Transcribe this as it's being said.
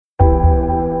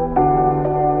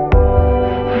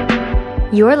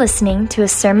You're listening to a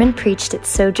sermon preached at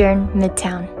Sojourn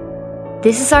Midtown.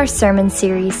 This is our sermon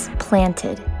series,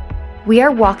 Planted. We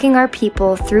are walking our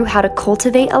people through how to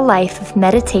cultivate a life of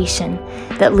meditation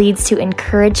that leads to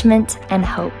encouragement and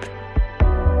hope.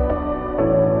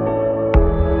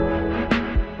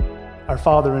 Our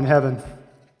Father in heaven,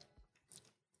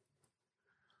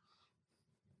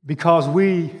 because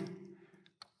we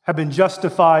have been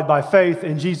justified by faith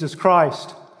in Jesus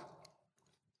Christ,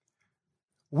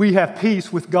 we have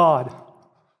peace with God.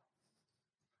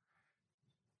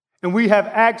 And we have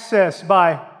access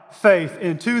by faith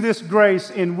into this grace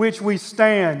in which we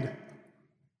stand.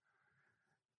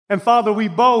 And Father, we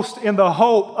boast in the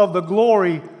hope of the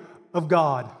glory of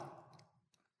God.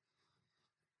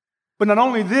 But not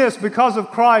only this, because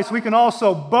of Christ, we can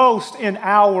also boast in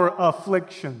our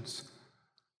afflictions.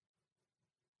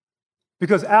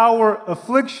 Because our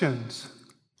afflictions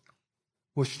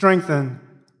will strengthen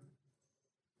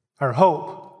our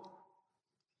hope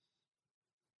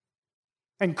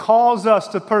and cause us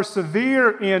to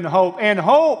persevere in hope. And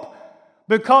hope,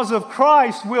 because of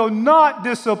Christ, will not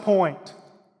disappoint.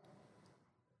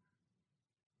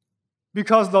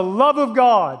 Because the love of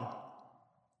God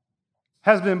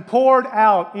has been poured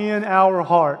out in our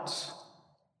hearts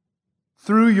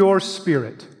through your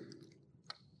Spirit,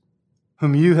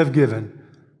 whom you have given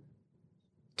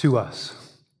to us.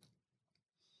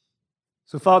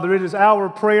 So, Father, it is our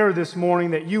prayer this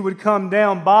morning that you would come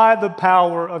down by the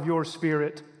power of your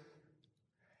Spirit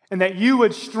and that you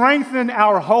would strengthen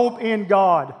our hope in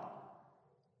God,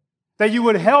 that you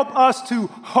would help us to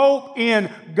hope in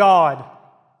God,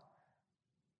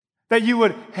 that you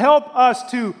would help us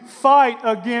to fight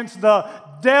against the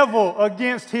devil,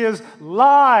 against his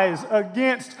lies,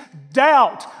 against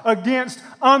doubt, against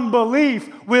unbelief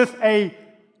with a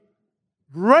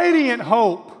radiant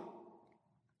hope,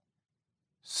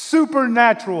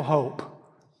 supernatural hope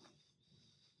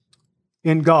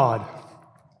in God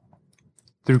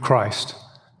through Christ.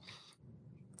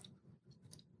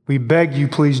 We beg you,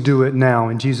 please do it now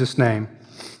in Jesus' name.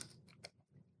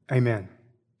 Amen.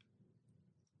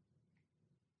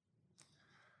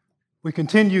 We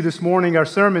continue this morning our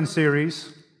sermon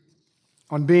series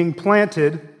on being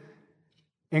planted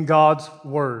in God's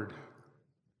Word.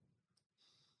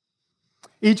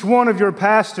 Each one of your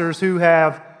pastors who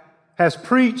has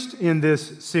preached in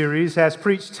this series has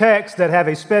preached texts that have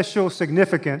a special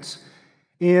significance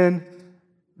in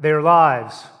their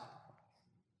lives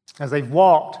as they've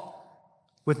walked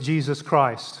with Jesus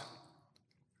Christ.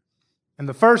 In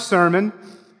the first sermon,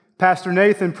 Pastor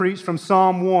Nathan preached from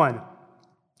Psalm 1.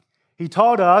 He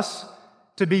taught us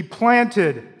to be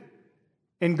planted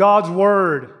in God's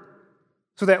Word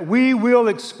so that we will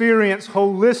experience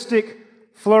holistic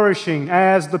flourishing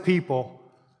as the people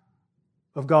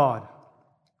of God.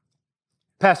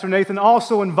 Pastor Nathan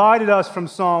also invited us from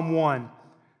Psalm 1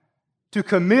 to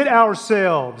commit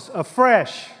ourselves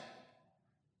afresh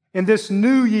in this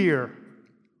new year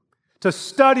to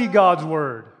study God's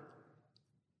Word,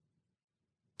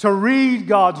 to read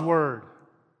God's Word,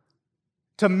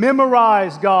 to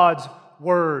memorize God's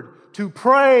Word, to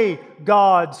pray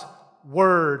God's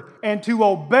Word, and to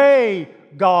obey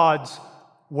God's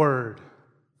Word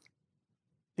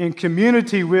in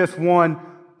community with one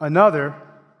another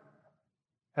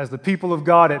as the people of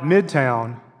God at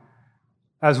Midtown,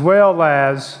 as well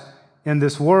as in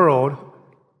this world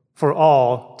for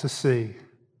all to see.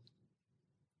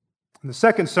 In the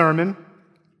second sermon,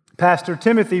 Pastor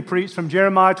Timothy preached from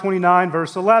Jeremiah 29,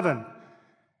 verse 11.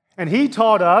 And he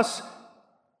taught us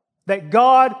that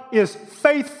God is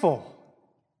faithful.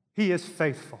 He is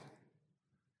faithful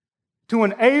to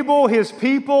enable His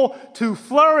people to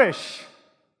flourish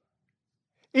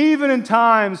even in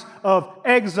times of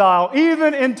exile,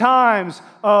 even in times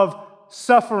of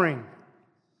suffering.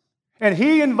 And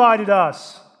He invited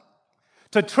us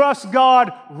to trust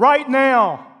God right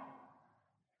now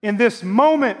in this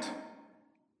moment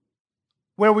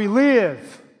where we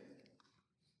live,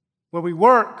 where we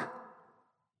work,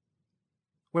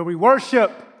 where we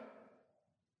worship,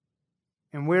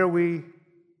 and where we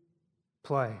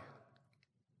play.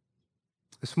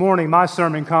 This morning, my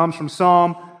sermon comes from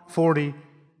Psalm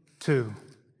 42.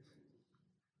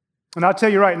 And I'll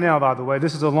tell you right now, by the way,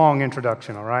 this is a long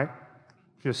introduction, all right?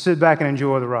 Just sit back and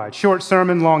enjoy the ride. Short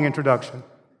sermon, long introduction.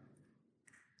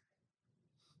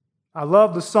 I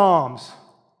love the Psalms.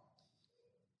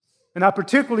 And I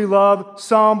particularly love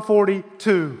Psalm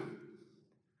 42.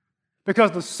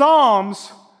 Because the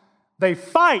Psalms, they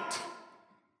fight.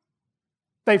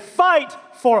 They fight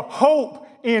for hope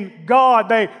in God.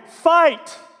 They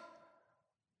fight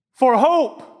for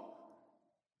hope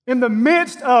in the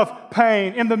midst of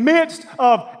pain, in the midst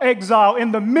of exile,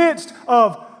 in the midst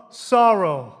of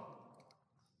sorrow.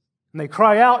 And they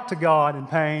cry out to God in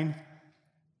pain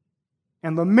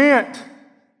and lament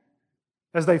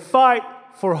as they fight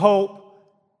for hope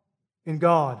in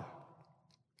God.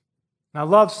 And I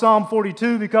love Psalm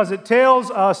 42 because it tells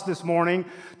us this morning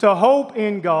to hope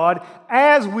in God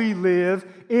as we live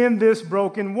in this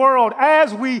broken world,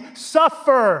 as we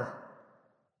suffer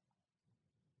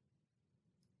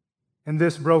in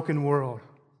this broken world.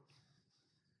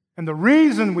 And the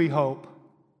reason we hope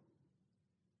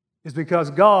is because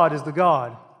God is the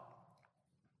God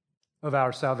of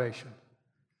our salvation.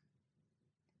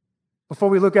 Before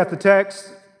we look at the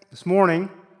text this morning,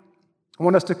 I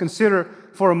want us to consider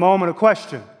for a moment a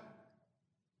question.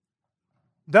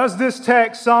 Does this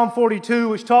text, Psalm 42,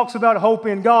 which talks about hope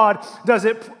in God, does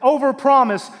it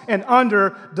overpromise and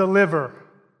underdeliver?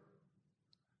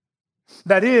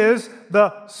 That is,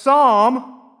 the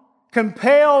psalm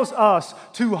compels us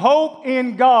to hope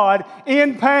in God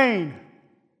in pain,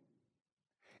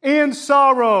 in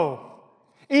sorrow,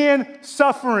 in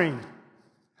suffering.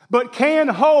 But can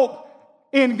hope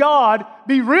in God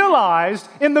be realized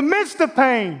in the midst of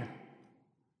pain,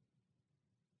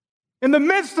 in the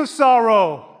midst of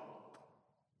sorrow,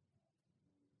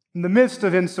 in the midst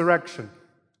of insurrection?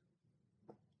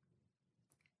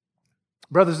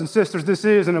 Brothers and sisters, this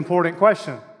is an important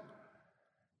question.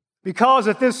 Because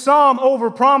if this psalm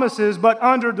overpromises but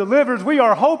underdelivers, we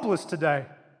are hopeless today.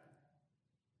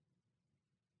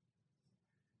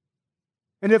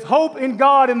 And if hope in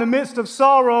God in the midst of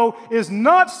sorrow is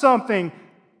not something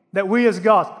that we as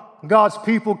God's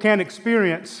people can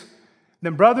experience,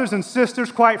 then brothers and sisters,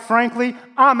 quite frankly,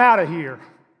 I'm out of here.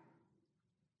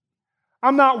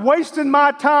 I'm not wasting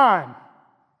my time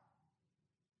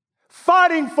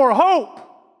fighting for hope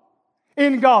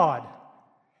in God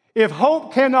if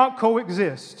hope cannot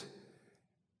coexist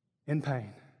in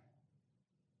pain.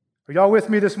 Are y'all with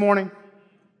me this morning?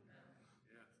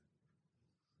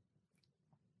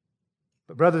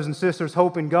 But brothers and sisters,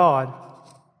 hope in God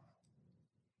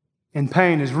in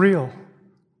pain is real.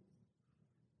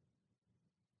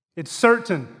 It's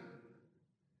certain.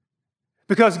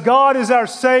 Because God is our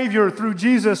Savior through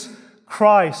Jesus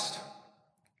Christ.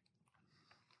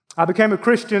 I became a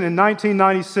Christian in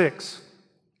 1996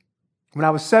 when I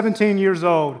was 17 years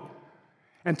old.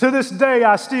 And to this day,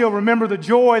 I still remember the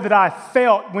joy that I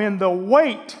felt when the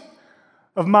weight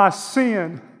of my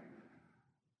sin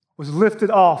was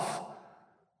lifted off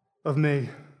of me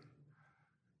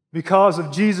because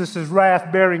of Jesus'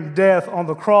 wrath-bearing death on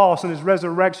the cross and his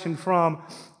resurrection from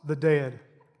the dead.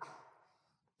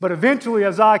 But eventually,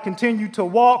 as I continued to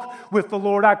walk with the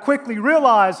Lord, I quickly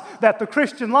realized that the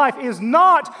Christian life is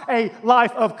not a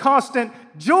life of constant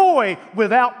joy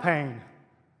without pain.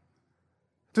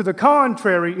 To the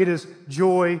contrary, it is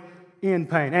joy in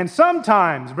pain. And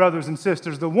sometimes, brothers and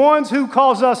sisters, the ones who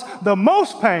cause us the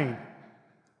most pain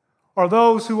are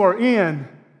those who are in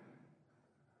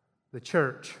the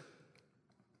church.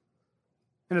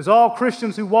 And as all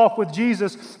Christians who walk with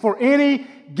Jesus for any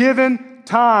given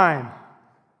time,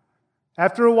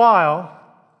 after a while,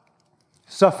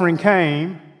 suffering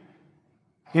came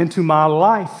into my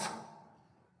life.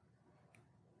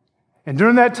 And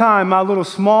during that time, my little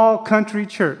small country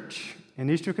church in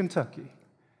Eastern Kentucky,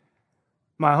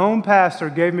 my home pastor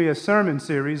gave me a sermon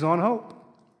series on hope,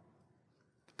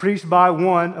 preached by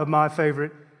one of my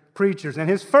favorite preachers. And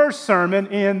his first sermon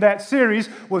in that series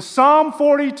was Psalm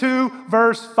 42,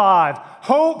 verse 5,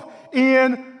 hope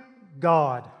in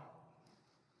God.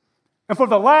 And for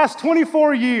the last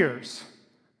 24 years,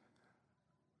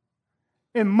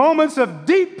 in moments of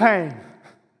deep pain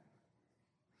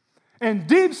and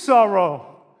deep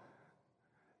sorrow,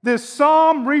 this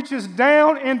psalm reaches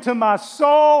down into my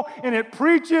soul and it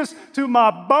preaches to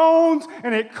my bones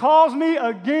and it calls me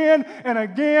again and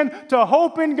again to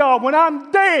hope in God. When I'm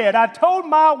dead, I told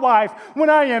my wife, when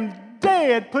I am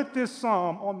dead, put this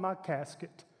psalm on my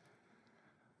casket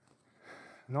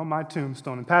and on my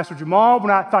tombstone. And Pastor Jamal,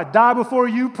 if I die before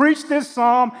you, preach this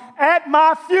psalm at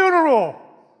my funeral.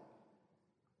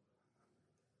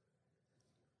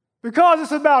 Because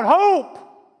it's about hope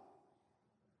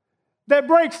that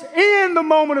breaks in the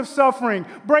moment of suffering,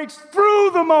 breaks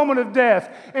through the moment of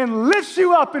death, and lifts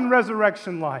you up in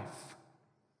resurrection life.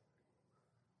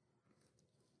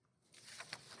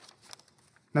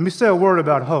 Let me say a word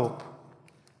about hope.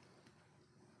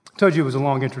 I told you it was a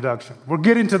long introduction. We're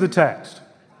getting to the text.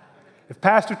 If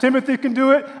Pastor Timothy can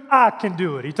do it, I can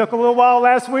do it. He took a little while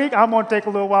last week. I'm going to take a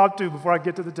little while too before I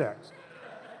get to the text.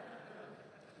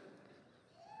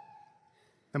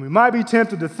 And we might be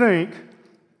tempted to think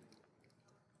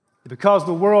Because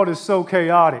the world is so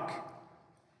chaotic,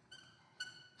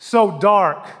 so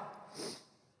dark,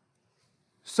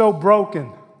 so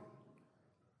broken,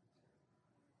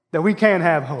 that we can't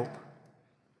have hope.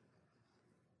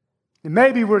 And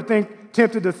maybe we're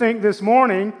tempted to think this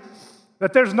morning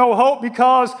that there's no hope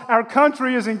because our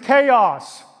country is in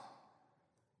chaos.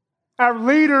 Our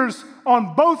leaders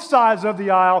on both sides of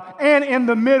the aisle and in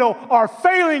the middle are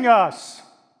failing us.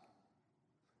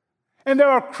 And there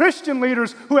are Christian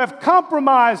leaders who have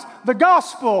compromised the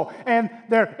gospel and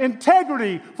their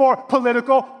integrity for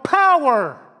political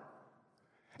power.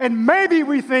 And maybe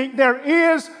we think there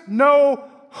is no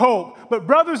hope. But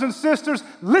brothers and sisters,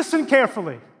 listen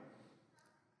carefully.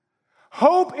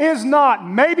 Hope is not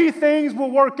maybe things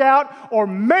will work out or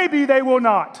maybe they will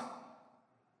not.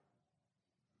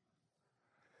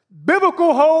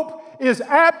 Biblical hope is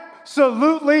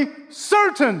absolutely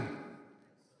certain.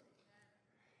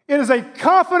 It is a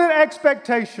confident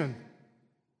expectation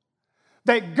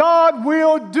that God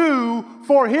will do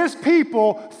for His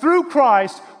people through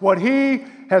Christ what He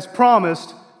has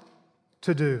promised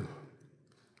to do.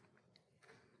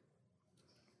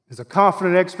 It's a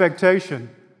confident expectation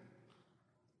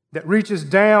that reaches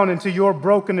down into your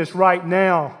brokenness right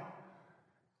now,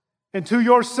 into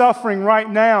your suffering right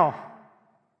now,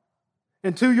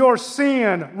 into your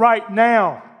sin right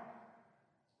now,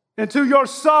 into your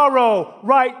sorrow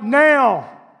right now.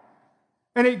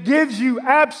 And it gives you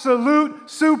absolute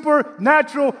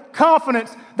supernatural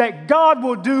confidence that God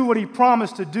will do what He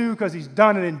promised to do because He's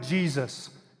done it in Jesus.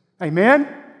 Amen?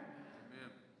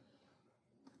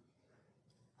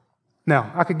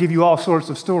 Now, I could give you all sorts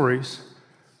of stories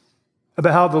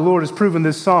about how the Lord has proven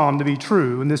this psalm to be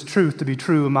true and this truth to be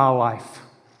true in my life.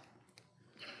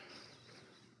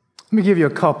 Let me give you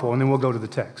a couple and then we'll go to the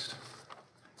text.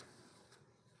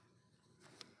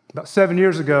 About 7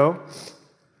 years ago,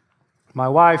 my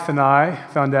wife and I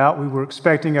found out we were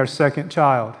expecting our second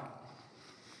child.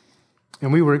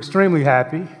 And we were extremely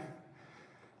happy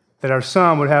that our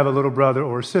son would have a little brother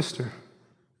or a sister.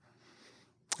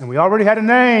 And we already had a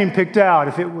name picked out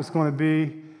if it was going to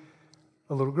be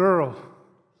a little girl.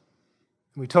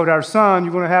 We told our son,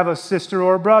 you're going to have a sister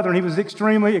or a brother, and he was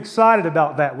extremely excited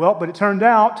about that. Well, but it turned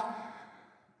out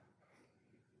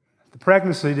the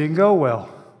pregnancy didn't go well.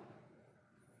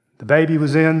 The baby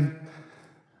was in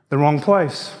the wrong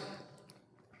place.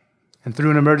 And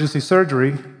through an emergency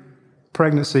surgery,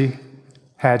 pregnancy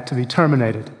had to be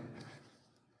terminated.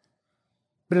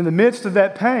 But in the midst of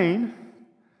that pain,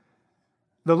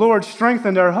 the Lord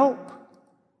strengthened our hope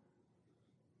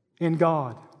in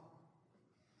God.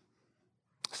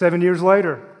 7 years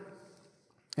later,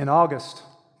 in August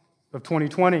of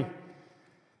 2020,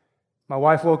 my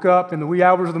wife woke up in the wee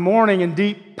hours of the morning in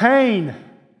deep pain.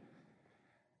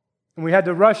 And we had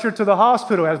to rush her to the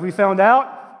hospital. As we found out,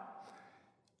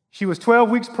 she was 12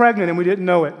 weeks pregnant and we didn't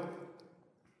know it.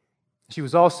 She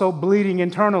was also bleeding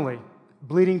internally,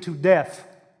 bleeding to death.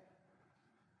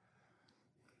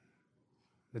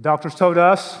 The doctors told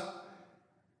us,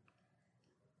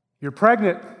 you're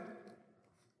pregnant.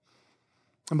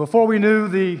 And before we knew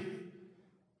the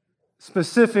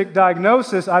specific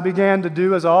diagnosis, I began to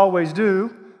do as I always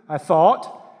do. I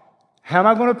thought, how am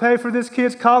I going to pay for this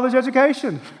kid's college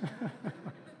education?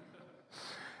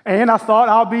 And I thought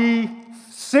I'll be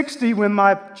 60 when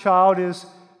my child is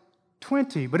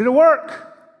 20, but it'll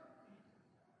work.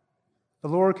 The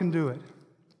Lord can do it.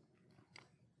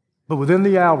 But within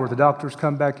the hour, the doctors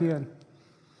come back in.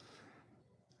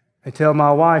 They tell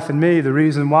my wife and me the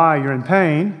reason why you're in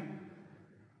pain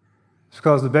is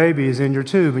because the baby is in your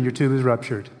tube and your tube is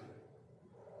ruptured.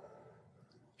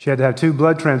 She had to have 2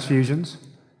 blood transfusions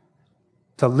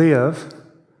to live,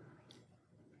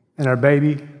 and our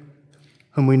baby,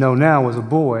 whom we know now was a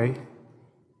boy,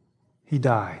 he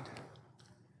died.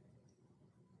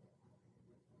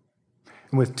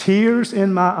 And with tears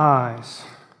in my eyes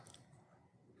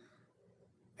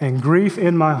and grief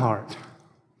in my heart,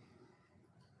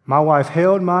 my wife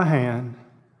held my hand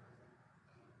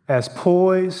as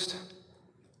poised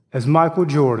as Michael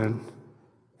Jordan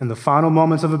in the final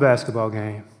moments of a basketball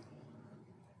game.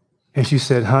 And she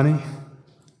said, honey,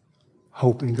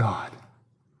 hope in God.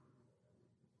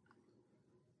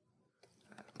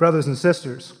 Brothers and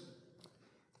sisters,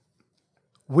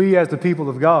 we as the people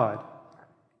of God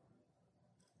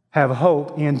have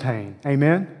hope in pain.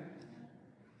 Amen?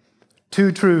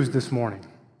 2 truths this morning.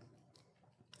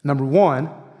 Number 1,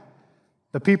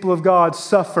 the people of God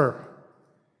suffer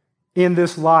in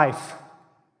this life.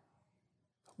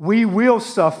 We will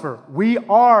suffer. We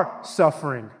are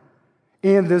suffering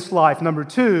in this life. Number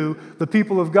 2, the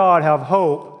people of God have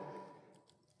hope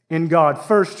in God.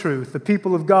 First truth, the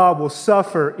people of God will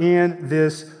suffer in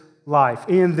this life,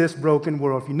 in this broken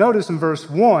world. If you notice in verse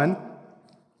 1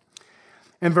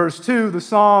 and verse 2, the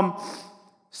psalm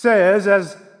says,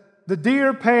 as the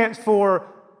deer pants for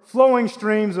flowing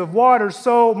streams of water,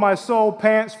 so my soul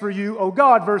pants for you, O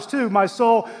God. Verse 2, my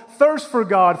soul thirsts for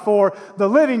God, for the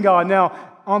living God. Now,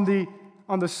 on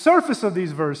the surface of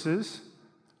these verses,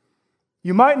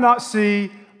 you might not see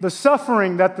the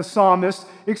suffering that the psalmist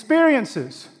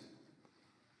experiences.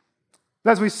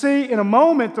 As we see in a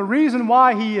moment, the reason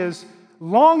why he is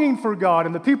longing for God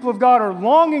and the people of God are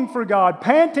longing for God,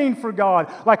 panting for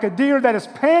God, like a deer that is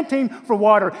panting for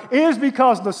water, is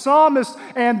because the psalmist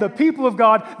and the people of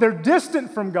God, they're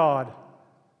distant from God.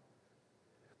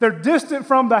 They're distant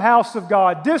from the house of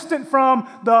God, distant from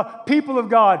the people of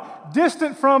God,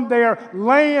 distant from their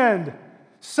land,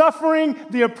 suffering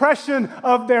the oppression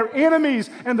of their enemies.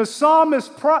 And the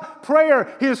psalmist's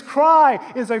prayer, his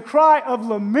cry, is a cry of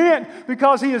lament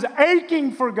because he is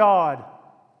aching for God,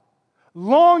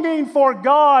 longing for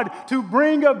God to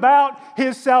bring about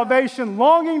his salvation,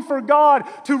 longing for God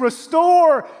to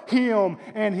restore him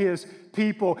and his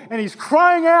people. And he's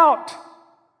crying out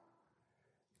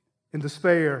in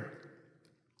despair.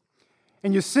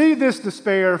 And you see this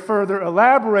despair further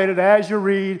elaborated as you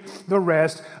read the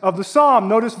rest of the psalm.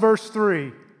 Notice verse 3.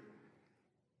 It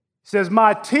says,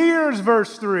 my tears,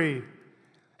 verse 3,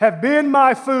 have been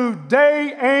my food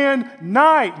day and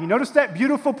night. You notice that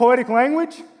beautiful poetic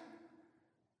language?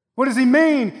 What does he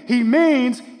mean? He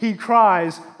means he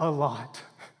cries a lot.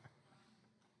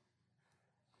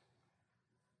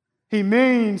 He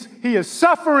means he is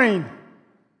suffering.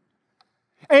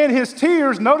 And his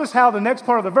tears, notice how the next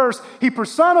part of the verse, he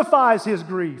personifies his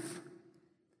grief.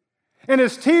 And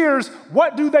his tears,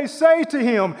 what do they say to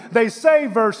him? They say,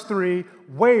 verse 3,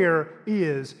 where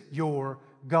is your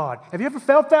God? Have you ever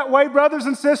felt that way, brothers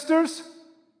and sisters?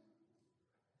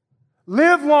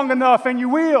 Live long enough and you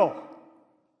will.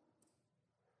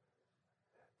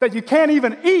 That you can't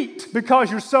even eat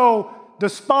because you're so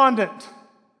despondent.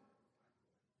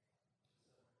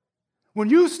 When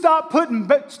you start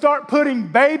putting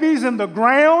babies in the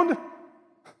ground,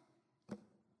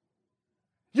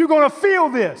 you're going to feel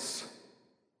this.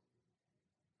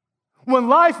 When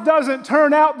life doesn't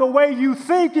turn out the way you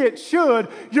think it should,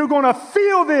 you're going to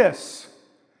feel this.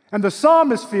 And the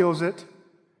psalmist feels it.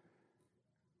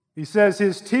 He says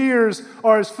his tears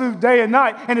are his food day and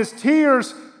night. And his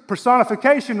tears,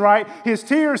 personification, right? His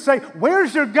tears say,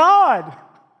 where's your God?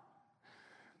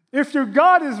 If your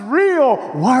God is real,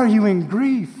 why are you in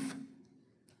grief?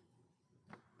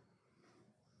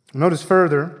 Notice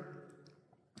further,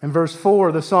 in verse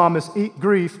 4, the psalmist's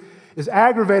grief is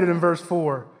aggravated in verse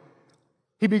 4.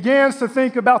 He begins to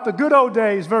think about the good old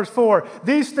days, verse 4.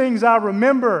 These things I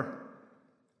remember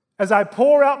as I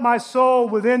pour out my soul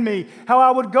within me, how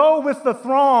I would go with the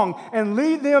throng and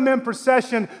lead them in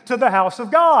procession to the house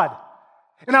of God.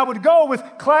 And I would go with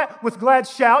glad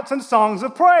shouts and songs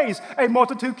of praise, a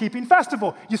multitude-keeping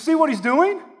festival. You see what he's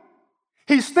doing?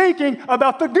 He's thinking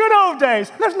about the good old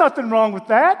days. There's nothing wrong with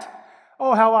that.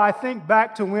 Oh, how I think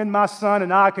back to when my son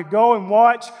and I could go and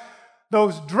watch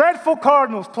those dreadful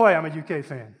Cardinals play. I'm a UK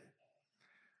fan.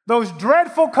 Those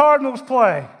dreadful Cardinals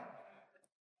play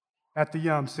at the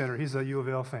Yum Center. He's a U of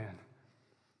L fan.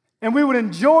 And we would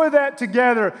enjoy that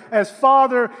together as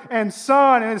father and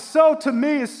son. And to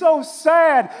me, it's so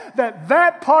sad that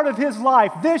that part of his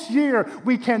life this year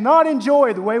we cannot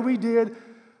enjoy the way we did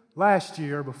last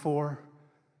year before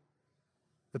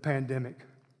the pandemic.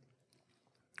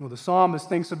 Well, the psalmist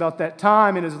thinks about that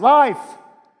time in his life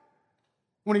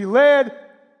when he led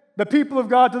the people of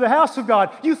God to the house of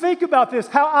God. You think about this,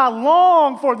 how I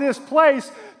long for this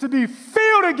place to be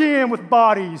filled again with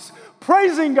bodies,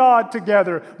 praising God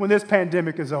together when this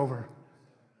pandemic is over.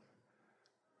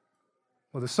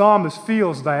 Well, the psalmist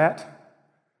feels that.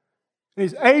 And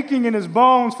he's aching in his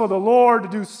bones for the Lord to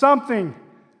do something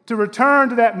to return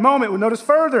to that moment. Well, notice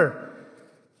further.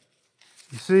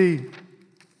 You see,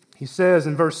 he says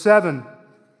in verse 7,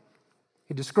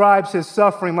 he describes his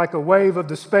suffering like a wave of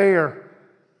despair.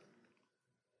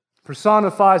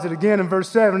 Personifies it again in verse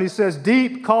 7. He says,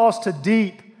 deep calls to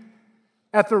deep.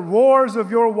 At the roars of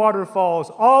your waterfalls,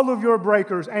 all of your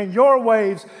breakers and your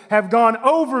waves have gone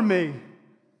over me.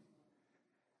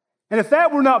 And if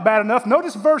that were not bad enough,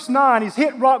 notice verse 9. He's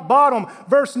hit rock bottom.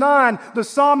 Verse 9, the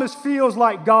psalmist feels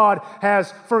like God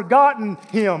has forgotten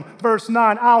him. Verse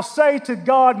 9, I'll say to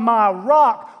God, my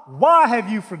rock, why have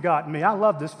you forgotten me? I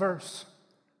love this verse.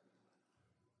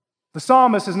 The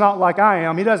psalmist is not like I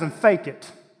am. He doesn't fake it.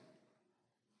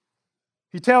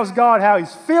 He tells God how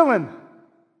he's feeling.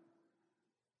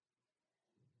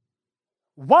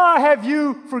 Why have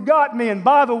you forgotten me? And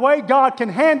by the way, God can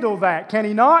handle that, can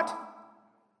He not?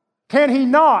 Can He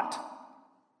not?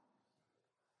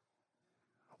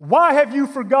 Why have you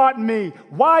forgotten me?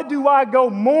 Why do I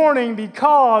go mourning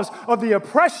because of the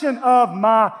oppression of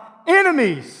my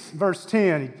enemies? Verse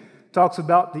 10, he talks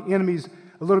about the enemies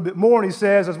a little bit more, and he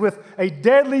says, as with a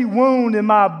deadly wound in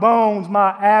my bones,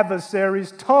 my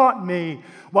adversaries taunt me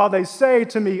while they say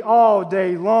to me all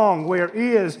day long, where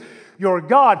is your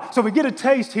God? So we get a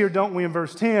taste here, don't we, in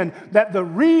verse 10, that the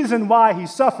reason why he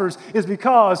suffers is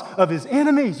because of his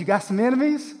enemies. You got some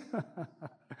enemies?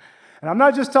 And I'm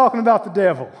not just talking about the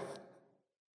devil.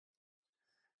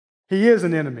 He is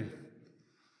an enemy.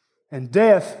 And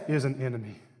death is an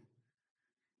enemy.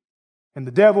 And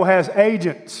the devil has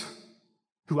agents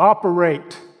who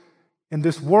operate in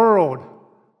this world.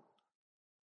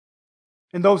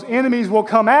 And those enemies will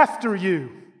come after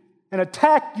you and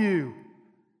attack you.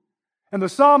 And the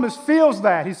psalmist feels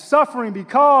that. He's suffering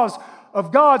because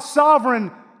of God's sovereign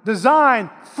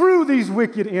design through these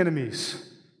wicked enemies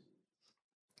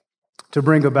to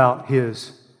bring about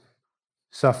his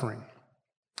suffering.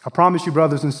 I promise you,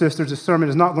 brothers and sisters, this sermon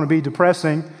is not going to be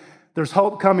depressing. There's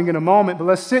hope coming in a moment, but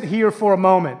let's sit here for a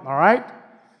moment, all right?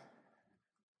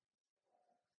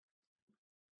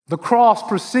 The cross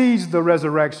precedes the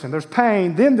resurrection. There's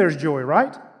pain, then there's joy,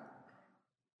 right?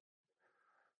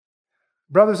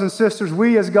 Brothers and sisters,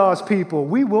 we as God's people,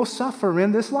 we will suffer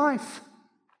in this life.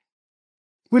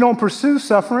 We don't pursue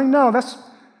suffering. No, that's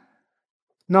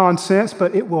nonsense,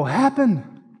 but it will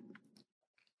happen.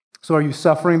 So are you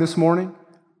suffering this morning?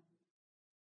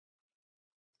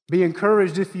 Be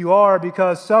encouraged if you are,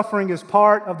 because suffering is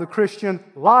part of the Christian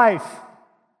life.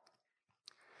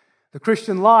 The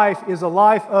Christian life is a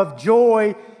life of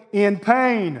joy in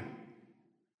pain.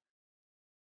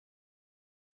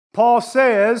 Paul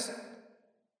says,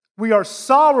 we are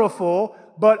sorrowful,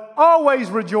 but always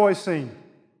rejoicing.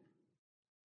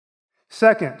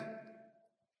 Second,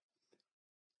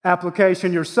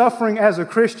 application, your suffering as a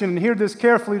Christian, and hear this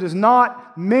carefully, does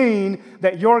not mean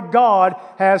that your God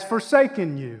has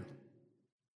forsaken you.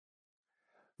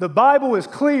 The Bible is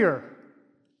clear.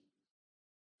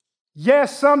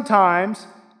 Yes, sometimes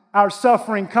our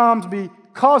suffering comes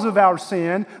because of our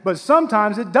sin, but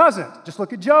sometimes it doesn't. Just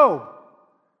look at Job.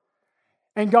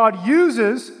 And God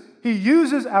uses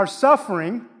our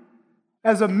suffering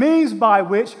as a means by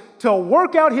which to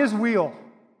work out His will.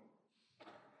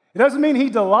 It doesn't mean He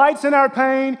delights in our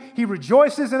pain, He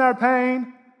rejoices in our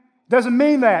pain. It doesn't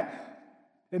mean that.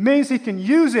 It means He can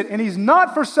use it, and He's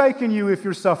not forsaken you if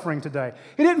you're suffering today.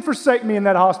 He didn't forsake me in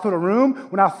that hospital room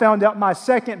when I found out my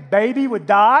second baby would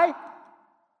die.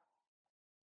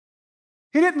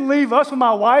 He didn't leave us when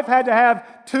my wife had to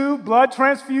have 2 blood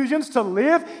transfusions to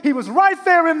live. He was right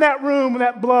there in that room when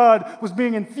that blood was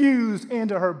being infused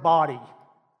into her body.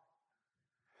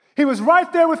 He was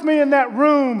right there with me in that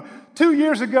room 2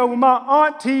 years ago when my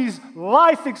auntie's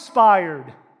life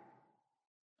expired.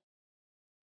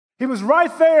 He was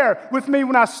right there with me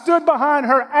when I stood behind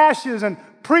her ashes and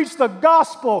preached the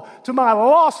gospel to my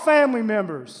lost family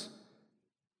members.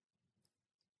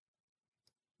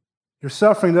 Your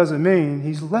suffering doesn't mean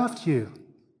He's left you.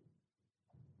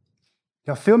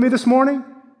 Y'all feel me this morning?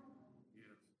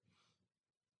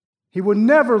 He will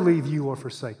never leave you or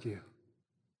forsake you.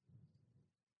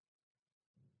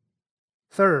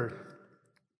 Third,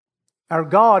 our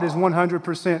God is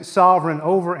 100% sovereign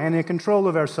over and in control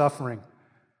of our suffering.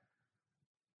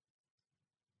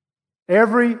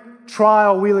 Every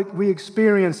trial we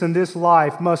experience in this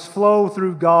life must flow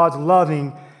through God's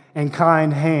loving and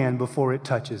kind hand before it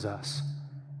touches us.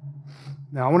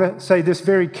 Now, I want to say this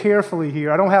very carefully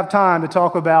here. I don't have time to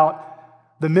talk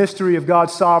about the mystery of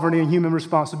God's sovereignty and human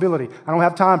responsibility. I don't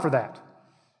have time for that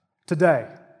today.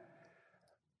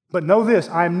 But know this,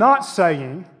 I am not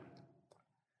saying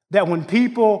that when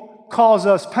people cause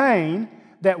us pain,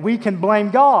 that we can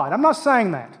blame God. I'm not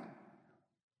saying that.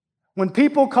 When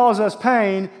people cause us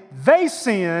pain, they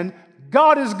sin,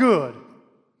 God is good.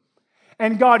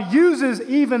 And God uses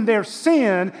even their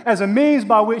sin as a means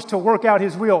by which to work out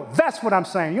His will. That's what I'm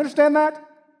saying. You understand that?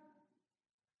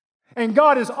 And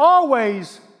God is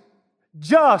always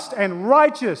just and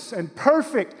righteous and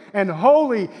perfect and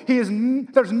holy.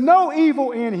 There's no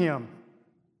evil in Him.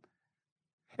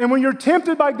 And when you're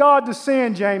tempted by God to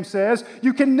sin, James says,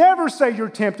 you can never say you're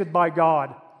tempted by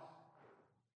God.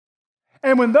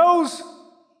 And when those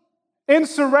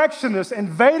insurrectionists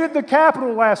invaded the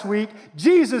Capitol last week,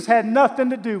 Jesus had nothing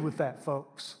to do with that,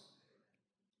 folks.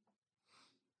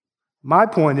 My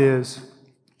point is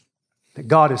that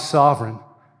God is sovereign.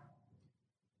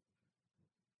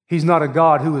 He's not a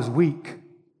God who is weak.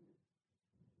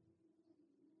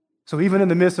 So even in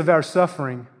the midst of our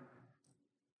suffering,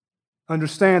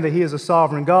 understand that He is a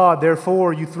sovereign God.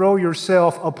 Therefore, you throw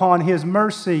yourself upon His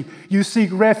mercy. You seek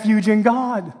refuge in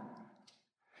God.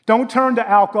 Don't turn to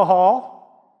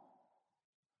alcohol.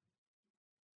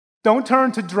 Don't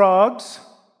turn to drugs.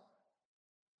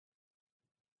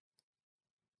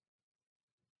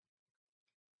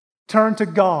 Turn to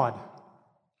God.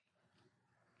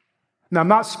 Now, I'm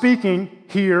not speaking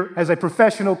here as a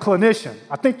professional clinician.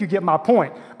 I think you get my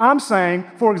point. I'm saying,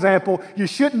 for example, you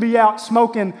shouldn't be out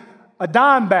smoking a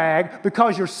dime bag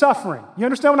because you're suffering. You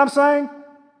understand what I'm saying?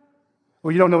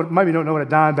 Well, maybe you don't know what a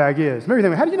dime bag is. Maybe you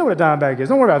think, how do you know what a dime bag is?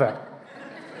 Don't worry about that.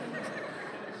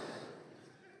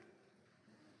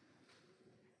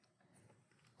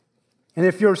 And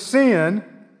if your sin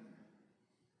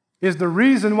is the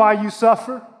reason why you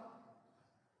suffer,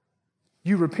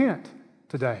 you repent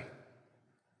today.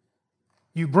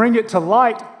 You bring it to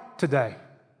light today.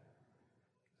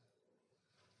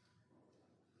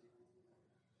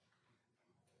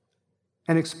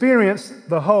 And experience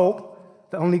the hope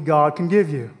that only God can give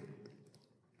you.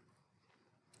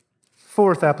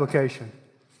 Fourth application.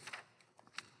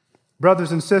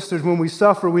 Brothers and sisters, when we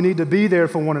suffer, we need to be there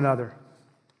for one another.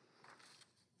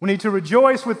 We need to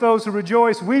rejoice with those who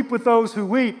rejoice, weep with those who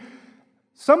weep.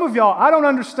 Some of y'all, I don't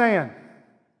understand.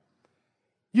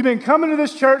 You've been coming to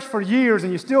this church for years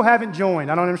and you still haven't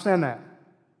joined. I don't understand that.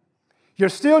 You're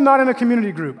still not in a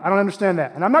community group. I don't understand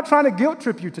that. And I'm not trying to guilt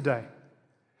trip you today.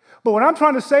 But what I'm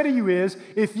trying to say to you is,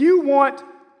 if you want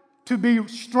to be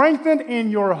strengthened in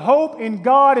your hope in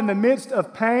God in the midst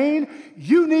of pain,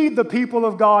 you need the people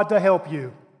of God to help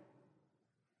you.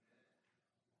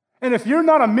 And if you're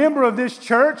not a member of this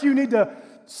church, you need to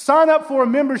sign up for a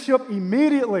membership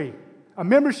immediately. A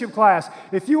membership class.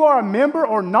 If you are a member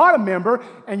or not a member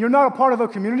and you're not a part of a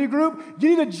community group, you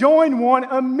need to join one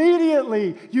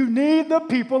immediately. You need the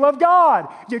people of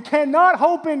God. You cannot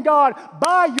hope in God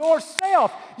by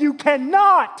yourself. You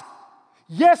cannot.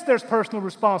 Yes, there's personal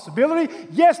responsibility.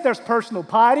 Yes, there's personal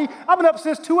piety. I've been up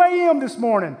since 2 a.m. this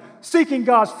morning seeking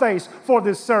God's face for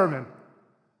this sermon.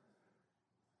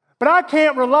 But I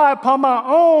can't rely upon my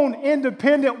own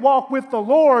independent walk with the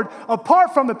Lord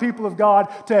apart from the people of God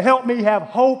to help me have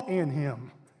hope in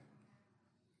Him.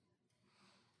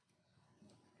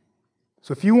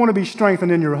 So if you want to be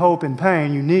strengthened in your hope and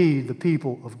pain, you need the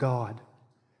people of God.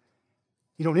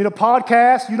 You don't need a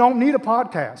podcast. You don't need a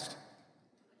podcast.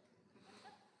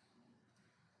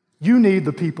 You need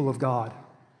the people of God.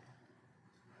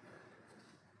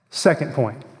 Second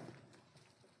point.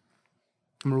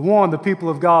 Number one, the people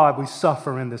of God, we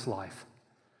suffer in this life.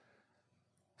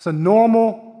 It's a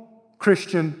normal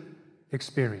Christian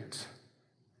experience.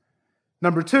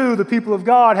 Number two, the people of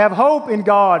God have hope in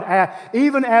God,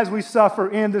 even as we suffer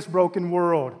in this broken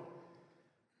world.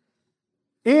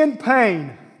 In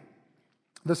pain,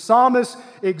 the psalmist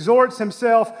exhorts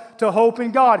himself to hope in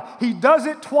God. He does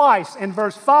it twice in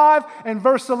verse 5 and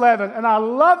verse 11. And I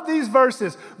love these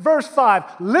verses. Verse 5,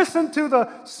 listen to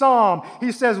the psalm.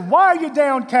 He says, "Why are you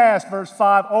downcast?" Verse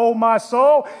 5, "O my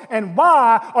soul, and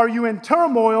why are you in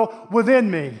turmoil within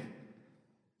me?"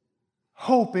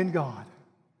 Hope in God.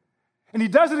 And he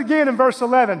does it again in verse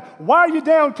 11. "Why are you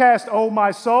downcast, O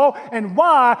my soul, and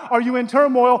why are you in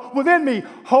turmoil within me?"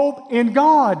 Hope in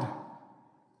God.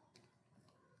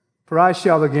 "For I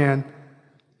shall again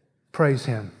praise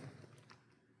Him."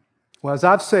 Well, as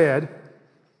I've said,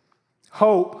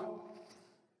 hope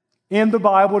in the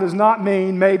Bible does not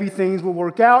mean maybe things will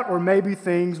work out or maybe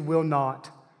things will not.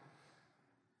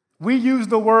 We use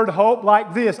the word hope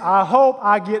like this: I hope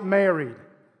I get married.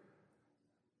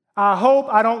 I hope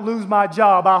I don't lose my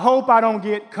job. I hope I don't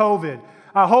get COVID.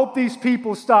 I hope these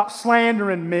people stop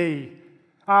slandering me.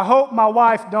 I hope my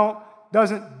wife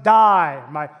doesn't die.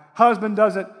 My husband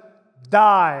doesn't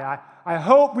die. I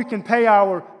hope we can pay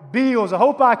our bills. I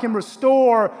hope I can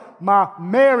restore my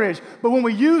marriage. But when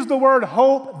we use the word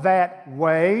hope that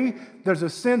way, there's a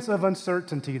sense of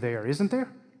uncertainty there, isn't there?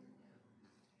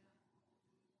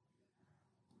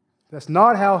 That's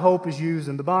not how hope is used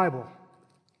in the Bible.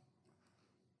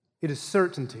 It is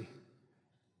certainty.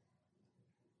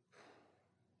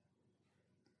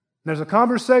 There's a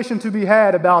conversation to be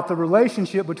had about the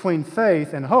relationship between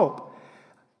faith and hope.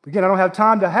 Again, I don't have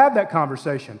time to have that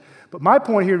conversation. But my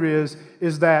point here is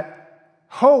that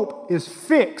hope is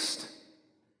fixed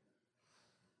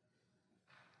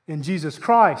in Jesus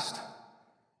Christ.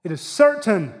 It is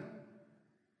certain.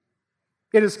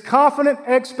 It is confident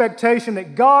expectation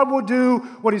that God will do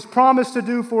what He's promised to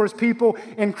do for His people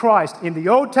in Christ. In the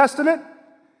Old Testament,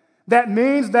 that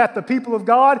means that the people of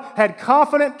God had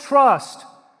confident trust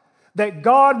that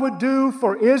God would do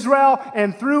for Israel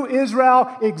and through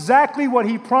Israel exactly what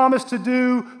he promised to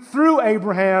do through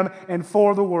Abraham and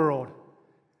for the world.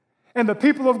 And the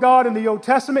people of God in the Old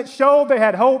Testament showed they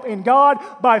had hope in God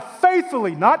by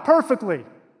faithfully, not perfectly,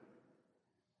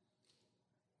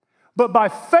 but by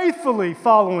faithfully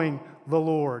following the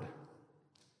Lord.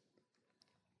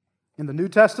 In the New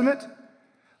Testament,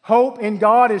 hope in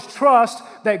God is trust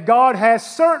that God has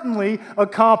certainly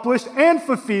accomplished and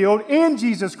fulfilled in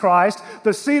Jesus Christ,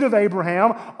 the seed of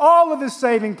Abraham, all of his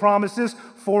saving promises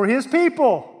for his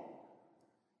people.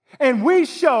 And we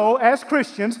show as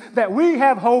Christians that we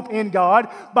have hope in God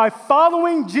by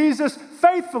following Jesus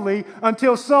faithfully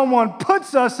until someone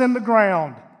puts us in the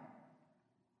ground.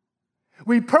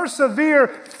 We persevere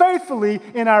faithfully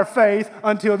in our faith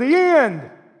until the end.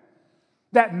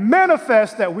 That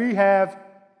manifests that we have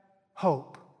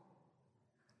hope.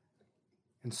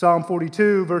 In Psalm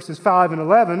 42, verses 5 and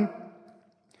 11,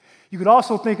 you could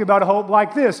also think about a hope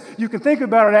like this. You can think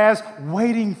about it as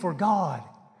waiting for God.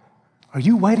 Are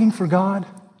you waiting for God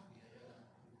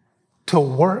to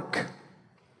work?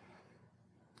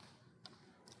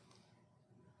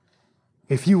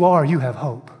 If you are, you have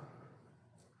hope.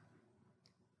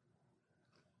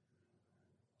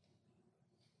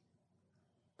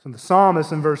 So the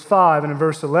psalmist in verse 5 and in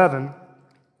verse 11,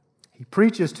 he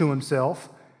preaches to himself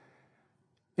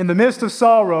in the midst of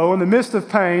sorrow, in the midst of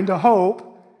pain, to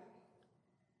hope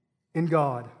in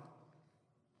God.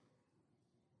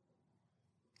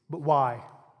 But why?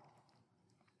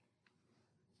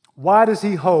 Why does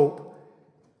he hope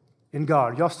in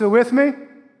God? Y'all still with me?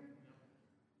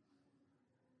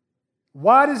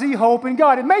 Why does he hope in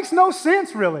God? It makes no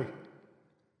sense, really.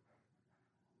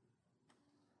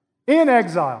 In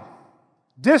exile,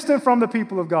 distant from the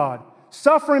people of God,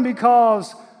 suffering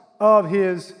because of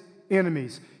his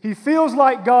enemies. He feels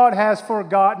like God has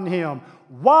forgotten him.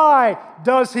 Why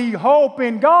does he hope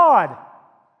in God?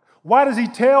 Why does he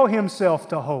tell himself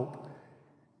to hope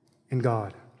in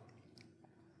God?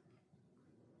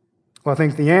 Well, I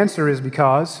think the answer is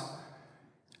because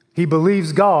he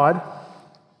believes God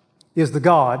is the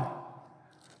God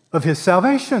of his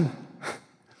salvation.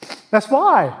 That's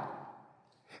why.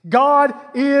 God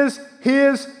is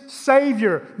his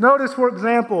Savior. Notice, for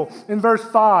example, in verse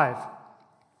 5.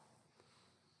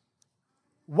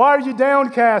 Why are you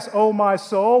downcast, O my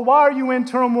soul? Why are you in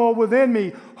turmoil within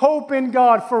me? Hope in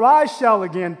God, for I shall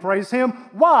again praise him.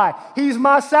 Why? He's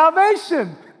my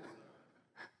salvation.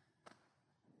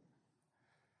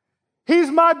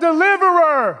 He's my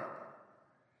deliverer.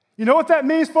 You know what that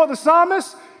means for the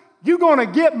psalmist? You're going to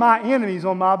get my enemies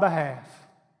on my behalf.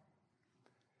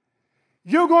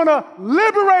 You're going to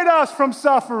liberate us from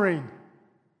suffering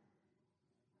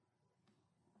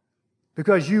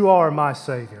because you are my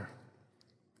Savior.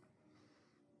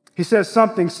 He says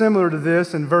something similar to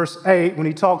this in verse 8 when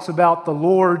he talks about the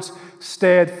Lord's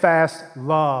steadfast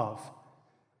love.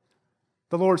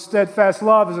 The Lord's steadfast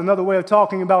love is another way of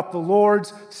talking about the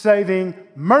Lord's saving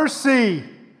mercy.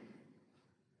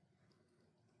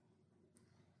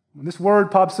 When this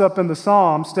word pops up in the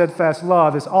Psalm, steadfast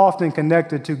love is often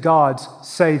connected to God's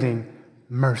saving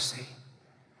mercy.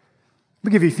 Let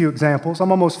me give you a few examples.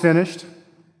 I'm almost finished.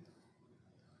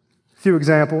 A few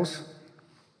examples.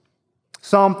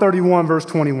 Psalm 31, verse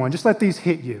 21. Just let these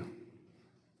hit you.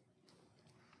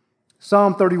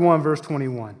 Psalm 31, verse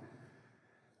 21.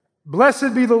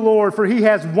 Blessed be the Lord, for he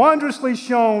has wondrously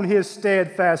shown his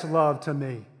steadfast love to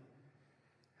me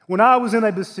when I was in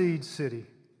a besieged city.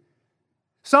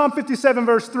 Psalm 57,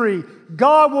 verse 3,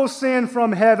 God will send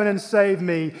from heaven and save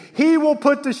me. He will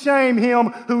put to shame him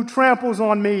who tramples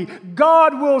on me.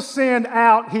 God will send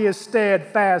out his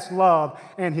steadfast love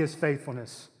and his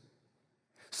faithfulness.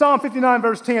 Psalm 59,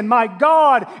 verse 10, my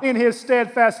God in his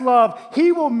steadfast love,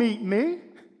 he will meet me.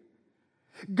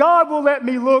 God will let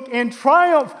me look in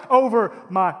triumph over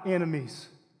my enemies.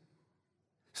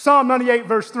 Psalm 98,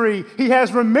 verse 3, he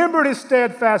has remembered his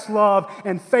steadfast love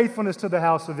and faithfulness to the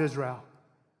house of Israel.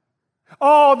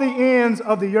 All the ends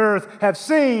of the earth have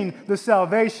seen the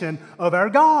salvation of our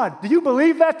God. Do you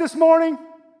believe that this morning?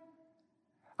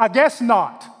 I guess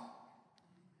not.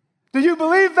 Do you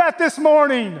believe that this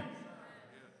morning?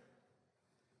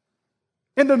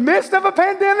 In the midst of a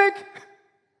pandemic?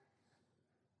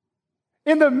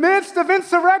 In the midst of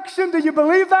insurrection, do you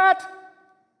believe that?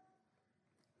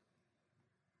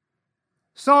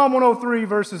 Psalm 103,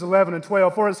 verses 11 and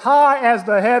 12, for as high as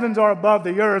the heavens are above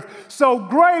the earth, so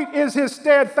great is his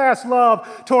steadfast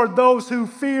love toward those who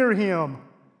fear him.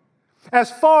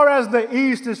 As far as the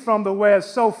east is from the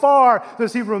west, so far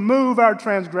does he remove our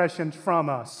transgressions from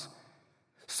us.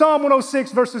 Psalm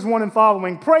 106, verses 1 and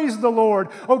following. Praise the Lord.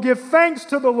 Oh, give thanks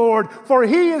to the Lord, for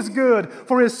he is good,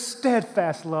 for his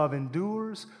steadfast love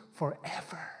endures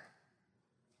forever.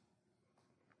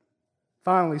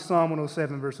 Finally, Psalm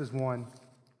 107, verses 1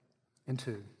 and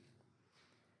 2.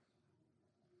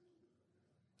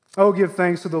 Oh, give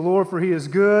thanks to the Lord, for he is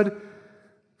good,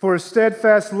 for his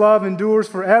steadfast love endures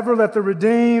forever. Let the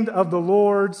redeemed of the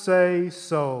Lord say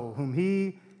so, whom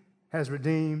he has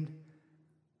redeemed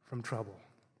from trouble.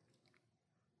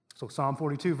 So Psalm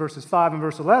 42, verses 5 and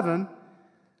verse 11,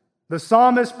 the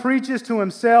psalmist preaches to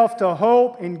himself to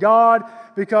hope in God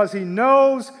because he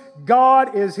knows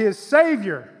God is his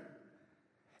Savior.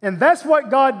 And that's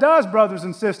what God does, brothers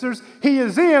and sisters. He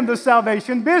is in the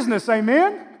salvation business.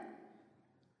 Amen?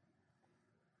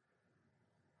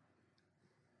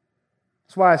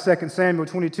 That's why 2 Samuel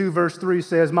 22, verse 3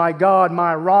 says, my God,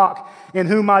 my rock, in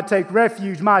whom I take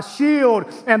refuge, my shield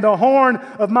and the horn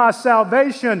of my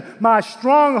salvation, my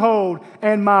stronghold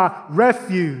and my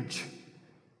refuge.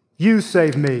 You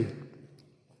save me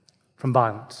from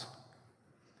violence.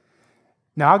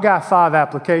 Now, I've got 5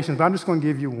 applications, but I'm just going to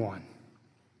give you one.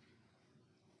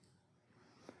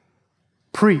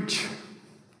 Preach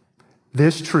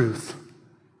this truth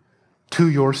to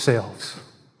yourselves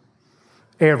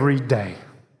every day.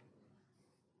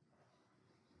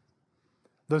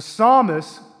 The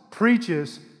psalmist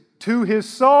preaches to his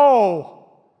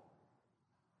soul.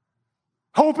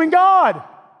 Hope in God.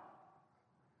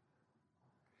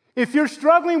 If you're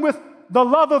struggling with the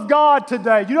love of God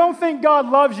today, you don't think God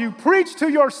loves you, preach to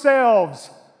yourselves.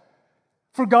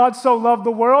 For God so loved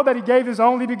the world that he gave his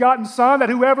only begotten Son, that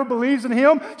whoever believes in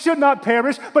him should not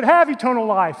perish, but have eternal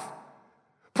life.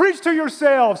 Preach to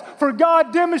yourselves, for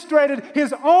God demonstrated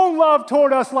his own love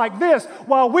toward us like this.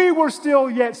 While we were still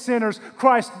yet sinners,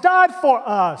 Christ died for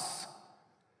us.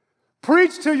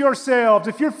 Preach to yourselves.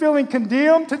 If you're feeling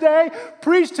condemned today,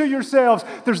 preach to yourselves.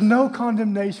 There's no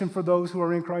condemnation for those who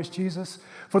are in Christ Jesus.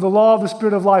 For the law of the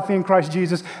Spirit of life in Christ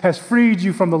Jesus has freed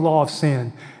you from the law of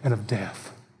sin and of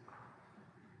death.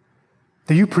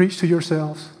 Do you preach to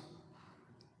yourselves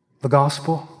the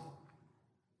gospel?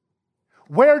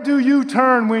 Where do you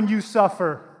turn when you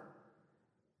suffer?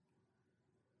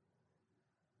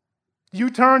 Do you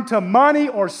turn to money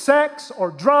or sex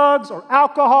or drugs or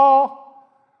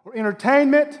alcohol or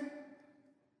entertainment?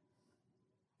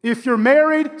 If you're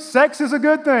married, sex is a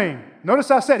good thing.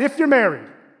 Notice I said if you're married.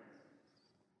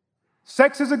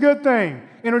 Sex is a good thing.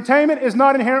 Entertainment is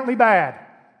not inherently bad.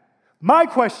 My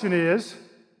question is,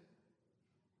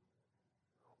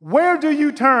 where do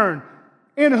you turn?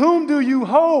 In whom do you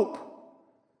hope?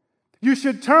 You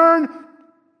should turn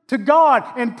to God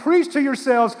and preach to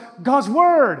yourselves God's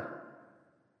Word.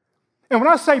 And when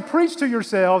I say preach to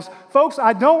yourselves, folks,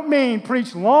 I don't mean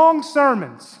preach long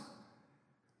sermons.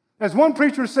 As one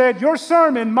preacher said, your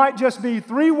sermon might just be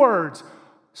 3 words.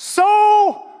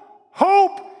 So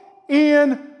hope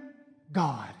in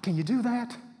God. Can you do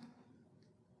that?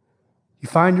 You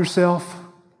find yourself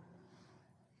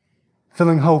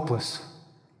feeling hopeless.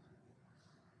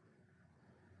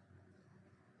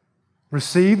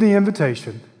 Receive the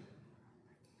invitation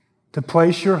to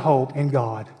place your hope in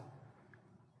God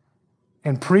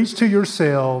and preach to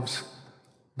yourselves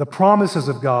the promises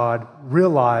of God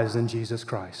realized in Jesus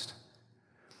Christ.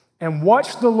 And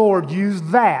watch the Lord use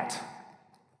that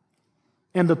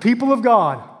and the people of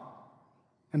God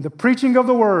and the preaching of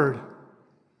the Word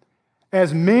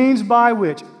as means by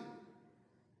which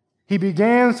He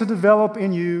begins to develop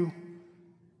in you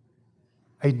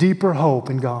a deeper hope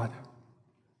in God.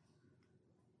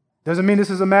 Doesn't mean this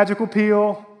is a magical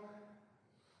pill,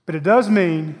 but it does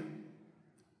mean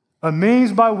a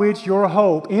means by which your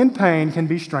hope in pain can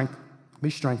be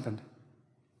strengthened.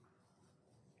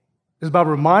 It's by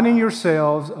reminding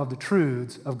yourselves of the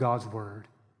truths of God's Word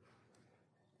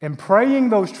and praying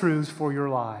those truths for your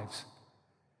lives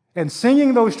and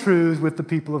singing those truths with the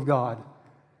people of God.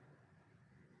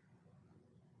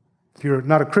 If you're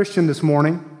not a Christian this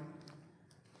morning,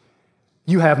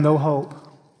 you have no hope.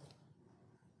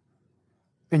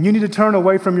 And you need to turn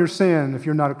away from your sin if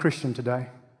you're not a Christian today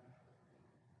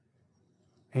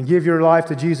and give your life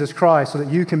to Jesus Christ so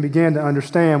that you can begin to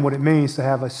understand what it means to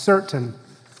have a certain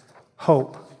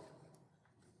hope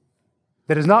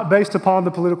that is not based upon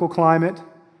the political climate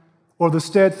or the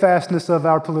steadfastness of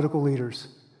our political leaders,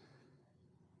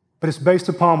 but it's based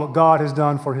upon what God has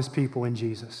done for His people in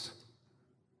Jesus.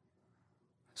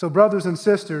 So, brothers and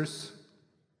sisters,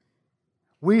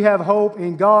 we have hope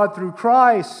in God through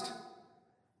Christ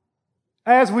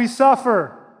as we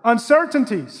suffer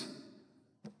uncertainties.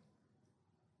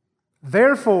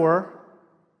 Therefore,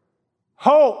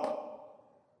 hope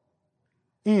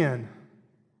in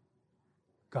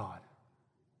God.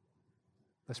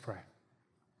 Let's pray.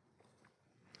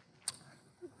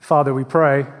 Father, we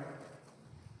pray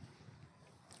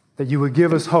that you would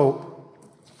give us hope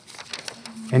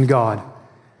in God.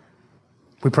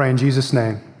 We pray in Jesus'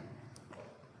 name.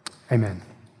 Amen.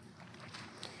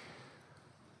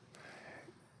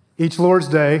 Each Lord's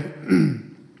Day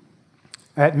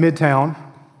at Midtown,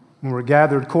 when we're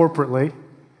gathered corporately,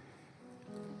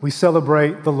 we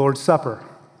celebrate the Lord's Supper.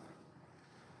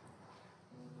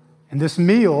 And this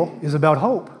meal is about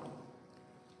hope.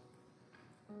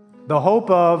 The hope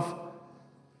of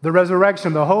the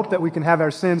resurrection, the hope that we can have our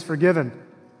sins forgiven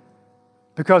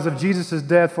because of Jesus'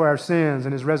 death for our sins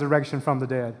and his resurrection from the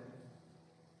dead.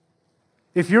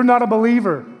 If you're not a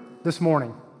believer this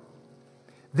morning,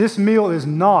 this meal is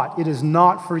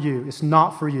not for you. It's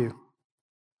not for you.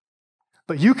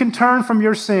 But you can turn from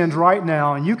your sins right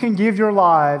now and you can give your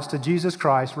lives to Jesus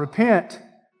Christ. Repent.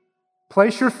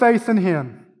 Place your faith in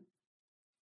him.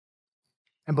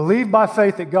 And believe by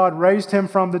faith that God raised him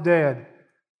from the dead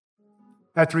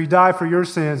after he died for your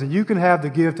sins, and you can have the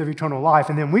gift of eternal life.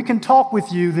 And then we can talk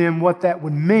with you then what that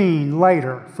would mean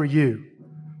later for you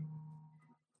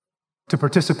to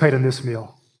participate in this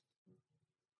meal.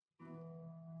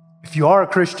 If you are a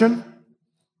Christian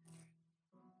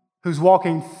who's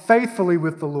walking faithfully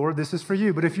with the Lord, this is for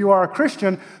you. But if you are a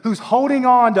Christian who's holding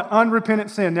on to unrepentant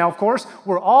sin, now, of course,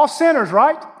 we're all sinners,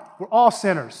 right? We're all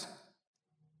sinners.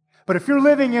 But if you're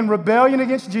living in rebellion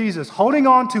against Jesus, holding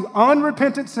on to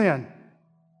unrepentant sin,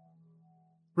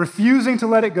 refusing to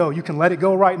let it go, you can let it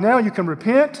go right now. You can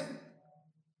repent.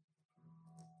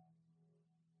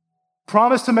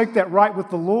 Promise to make that right with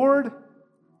the Lord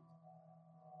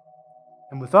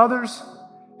and with others,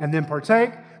 and then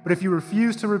partake. But if you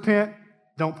refuse to repent,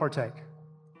 don't partake.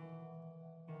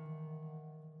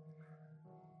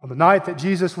 On the night that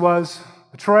Jesus was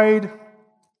betrayed,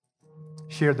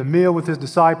 he shared the meal with his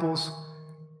disciples,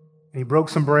 and he broke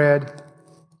some bread.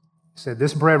 He said,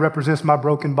 "This bread represents my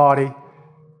broken body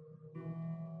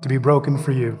to be broken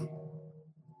for you.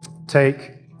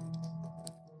 Take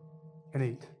and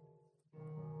eat."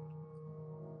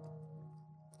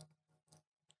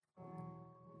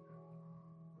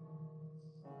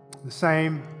 In the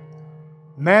same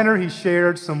manner, he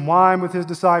shared some wine with his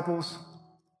disciples.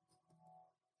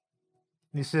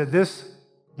 And he said, "This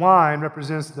wine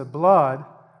represents the blood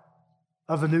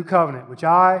of the new covenant, which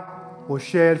I will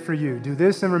shed for you. Do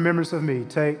this in remembrance of me.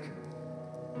 Take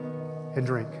and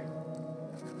drink."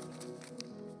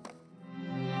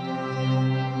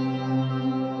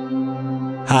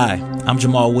 Hi, I'm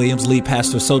Jamal Williams, lead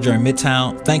pastor of Sojourn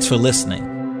Midtown. Thanks for listening.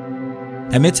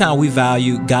 At Midtown, we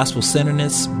value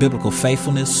gospel-centeredness, biblical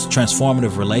faithfulness,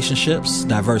 transformative relationships,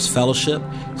 diverse fellowship,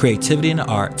 creativity in the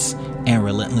arts, and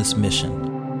relentless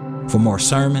mission. For more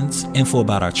sermons, info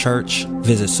about our church,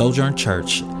 visit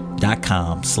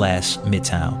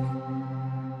sojournchurch.com/midtown.